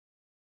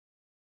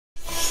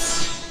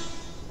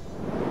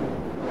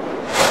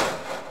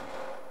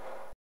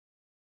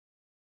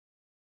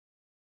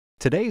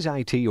Today's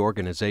IT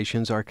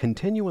organizations are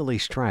continually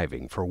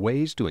striving for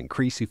ways to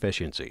increase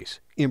efficiencies,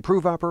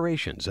 improve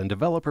operations and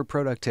developer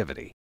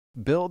productivity,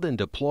 build and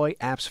deploy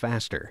apps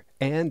faster,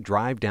 and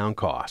drive down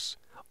costs,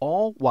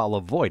 all while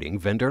avoiding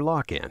vendor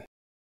lock-in.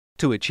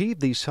 To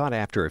achieve these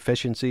sought-after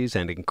efficiencies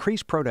and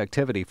increase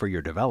productivity for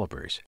your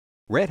developers,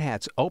 Red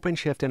Hat's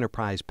OpenShift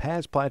Enterprise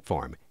PaaS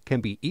platform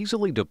can be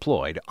easily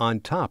deployed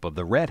on top of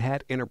the Red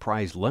Hat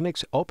Enterprise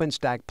Linux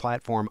OpenStack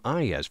Platform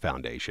IaaS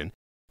Foundation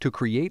to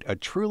create a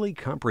truly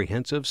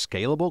comprehensive,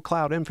 scalable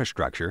cloud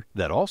infrastructure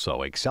that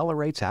also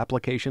accelerates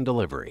application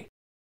delivery.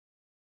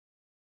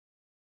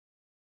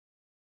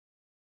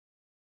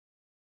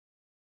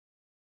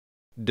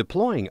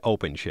 Deploying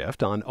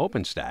OpenShift on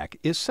OpenStack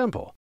is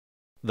simple.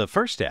 The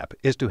first step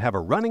is to have a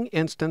running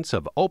instance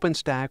of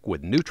OpenStack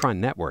with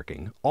Neutron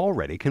networking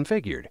already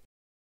configured.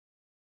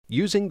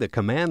 Using the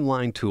command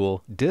line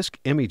tool Disk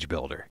Image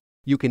Builder,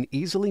 you can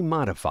easily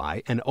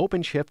modify an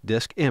OpenShift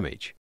disk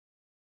image.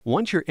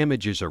 Once your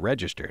images are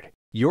registered,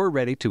 you're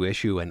ready to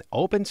issue an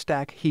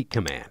OpenStack heat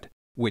command,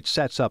 which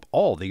sets up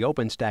all the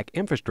OpenStack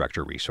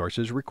infrastructure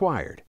resources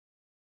required.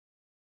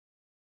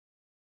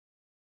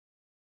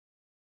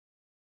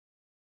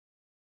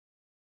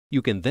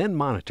 You can then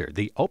monitor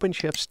the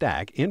OpenShift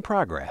stack in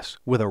progress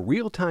with a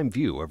real-time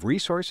view of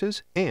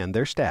resources and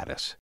their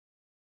status.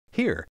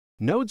 Here,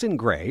 nodes in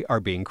gray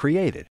are being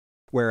created,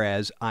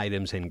 whereas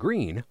items in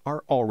green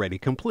are already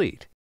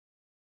complete.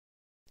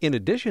 In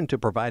addition to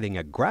providing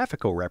a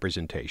graphical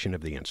representation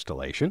of the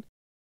installation,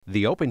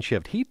 the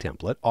OpenShift heat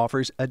template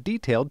offers a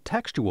detailed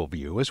textual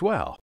view as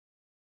well.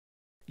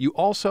 You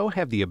also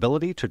have the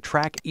ability to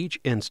track each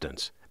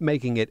instance,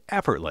 making it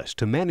effortless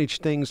to manage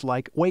things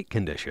like wait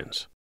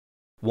conditions.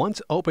 Once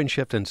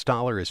OpenShift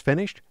installer is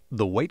finished,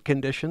 the wait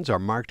conditions are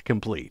marked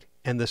complete,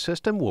 and the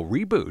system will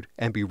reboot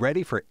and be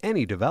ready for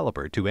any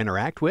developer to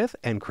interact with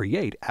and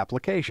create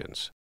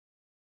applications.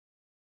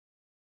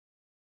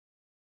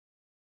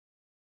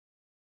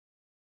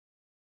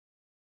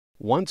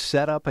 Once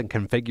setup and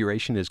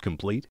configuration is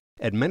complete,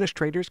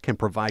 administrators can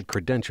provide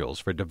credentials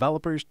for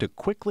developers to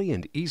quickly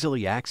and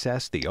easily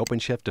access the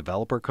OpenShift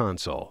Developer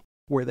Console,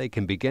 where they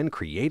can begin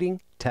creating,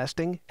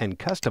 testing, and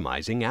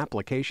customizing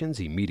applications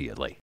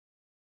immediately.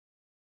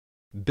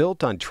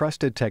 Built on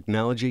trusted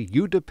technology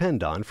you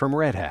depend on from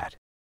Red Hat,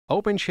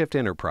 OpenShift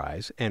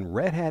Enterprise and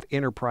Red Hat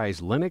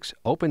Enterprise Linux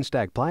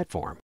OpenStack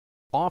Platform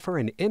offer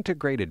an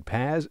integrated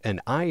PaaS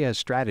and IaaS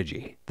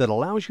strategy that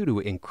allows you to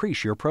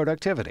increase your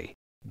productivity,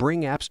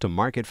 bring apps to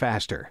market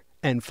faster,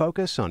 and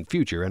focus on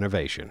future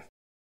innovation.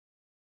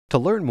 To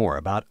learn more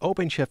about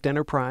OpenShift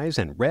Enterprise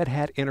and Red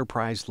Hat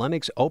Enterprise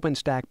Linux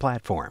OpenStack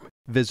Platform,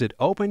 visit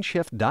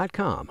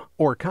OpenShift.com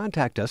or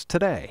contact us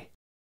today.